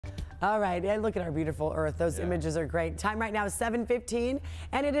All right, and look at our beautiful Earth. Those images are great. Time right now is 7:15,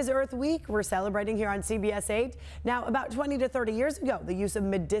 and it is Earth Week. We're celebrating here on CBS 8. Now, about 20 to 30 years ago, the use of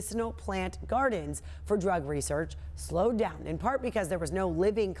medicinal plant gardens for drug research slowed down, in part because there was no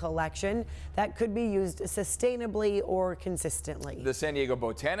living collection that could be used sustainably or consistently. The San Diego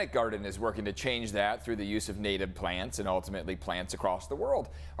Botanic Garden is working to change that through the use of native plants and ultimately plants across the world.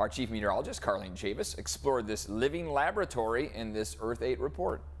 Our chief meteorologist, Carlene Chavis, explored this living laboratory in this Earth 8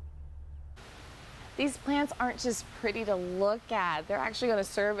 report. These plants aren't just pretty to look at. They're actually going to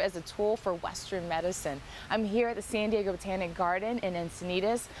serve as a tool for Western medicine. I'm here at the San Diego Botanic Garden in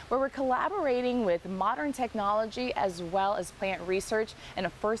Encinitas, where we're collaborating with modern technology as well as plant research in a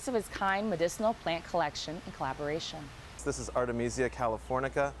first-of-its-kind medicinal plant collection and collaboration. This is Artemisia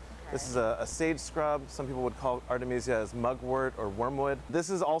californica. Okay. This is a sage scrub. Some people would call Artemisia as mugwort or wormwood. This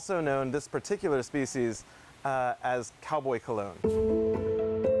is also known, this particular species, as cowboy cologne.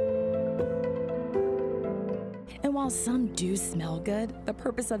 And while some do smell good, the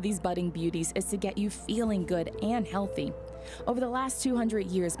purpose of these budding beauties is to get you feeling good and healthy. Over the last 200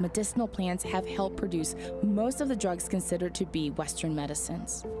 years, medicinal plants have helped produce most of the drugs considered to be Western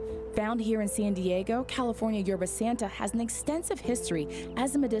medicines. Found here in San Diego, California yerba santa has an extensive history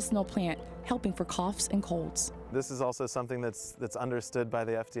as a medicinal plant, helping for coughs and colds. This is also something that's understood by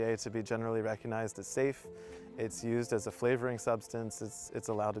the FDA to be generally recognized as safe. It's used as a flavoring substance. It's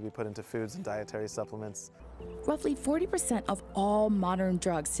allowed to be put into foods and dietary supplements. Roughly 40% of all modern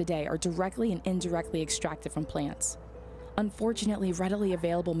drugs today are directly and indirectly extracted from plants. Unfortunately, readily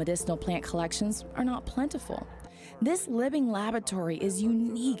available medicinal plant collections are not plentiful. This living laboratory is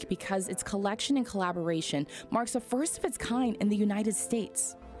unique because its collection and collaboration marks a first of its kind in the United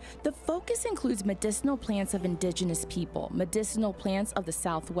States. The focus includes medicinal plants of indigenous people, medicinal plants of the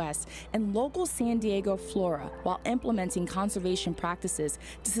Southwest, and local San Diego flora, while implementing conservation practices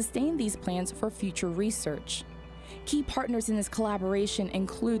to sustain these plants for future research. Key partners in this collaboration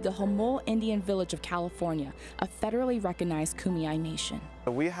include the Homol Indian Village of California, a federally recognized Kumeyaay nation.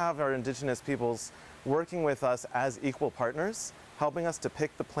 We have our indigenous peoples working with us as equal partners, helping us to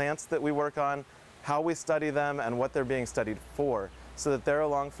pick the plants that we work on, how we study them, and what they're being studied for, so that they're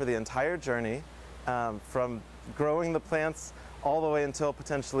along for the entire journey, from growing the plants all the way until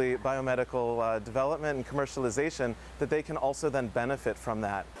potentially biomedical development and commercialization, that they can also then benefit from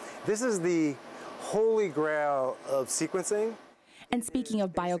that. This is the holy grail of sequencing. And speaking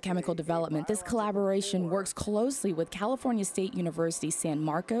of biochemical development, this collaboration works closely with California State University San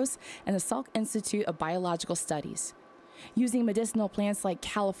Marcos and the Salk Institute of Biological Studies. Using medicinal plants like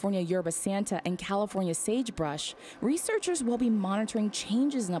California yerba santa and California sagebrush, researchers will be monitoring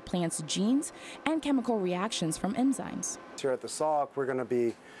changes in a plant's genes and chemical reactions from enzymes. Here at the Salk, we're going to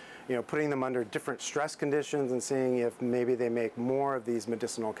be putting them under different stress conditions and seeing if maybe they make more of these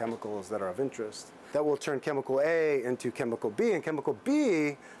medicinal chemicals that are of interest. That will turn chemical A into chemical B, and chemical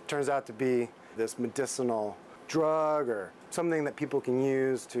B turns out to be this medicinal drug or something that people can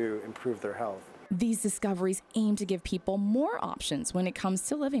use to improve their health. These discoveries aim to give people more options when it comes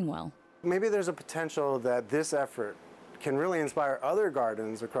to living well. Maybe there's a potential that this effort can really inspire other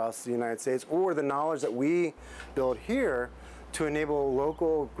gardens across the United States, or the knowledge that we build here to enable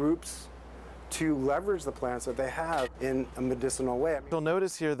local groups to leverage the plants that they have in a medicinal way. You'll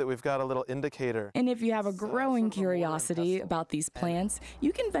notice here that we've got a little indicator. And if you have a growing curiosity about these plants,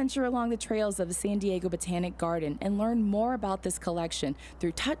 you can venture along the trails of the San Diego Botanic Garden and learn more about this collection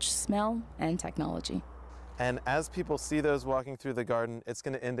through touch, smell, and technology. And as people see those walking through the garden, it's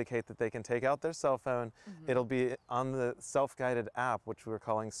going to indicate that they can take out their cell phone. It'll be on the self-guided app, which we're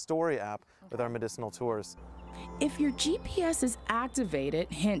calling Story app, with our medicinal tours. If your GPS is activated,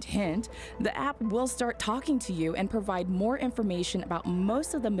 hint, hint, the app will start talking to you and provide more information about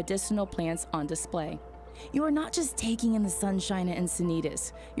most of the medicinal plants on display. You are not just taking in the sunshine at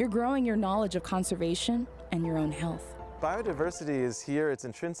Encinitas, you're growing your knowledge of conservation and your own health. Biodiversity is here, it's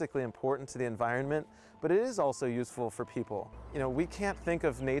intrinsically important to the environment, but it is also useful for people. We can't think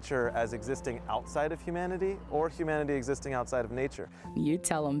of nature as existing outside of humanity or humanity existing outside of nature. You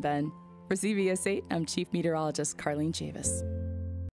tell them, Ben. For CBS 8, I'm Chief Meteorologist Carlene Chavis.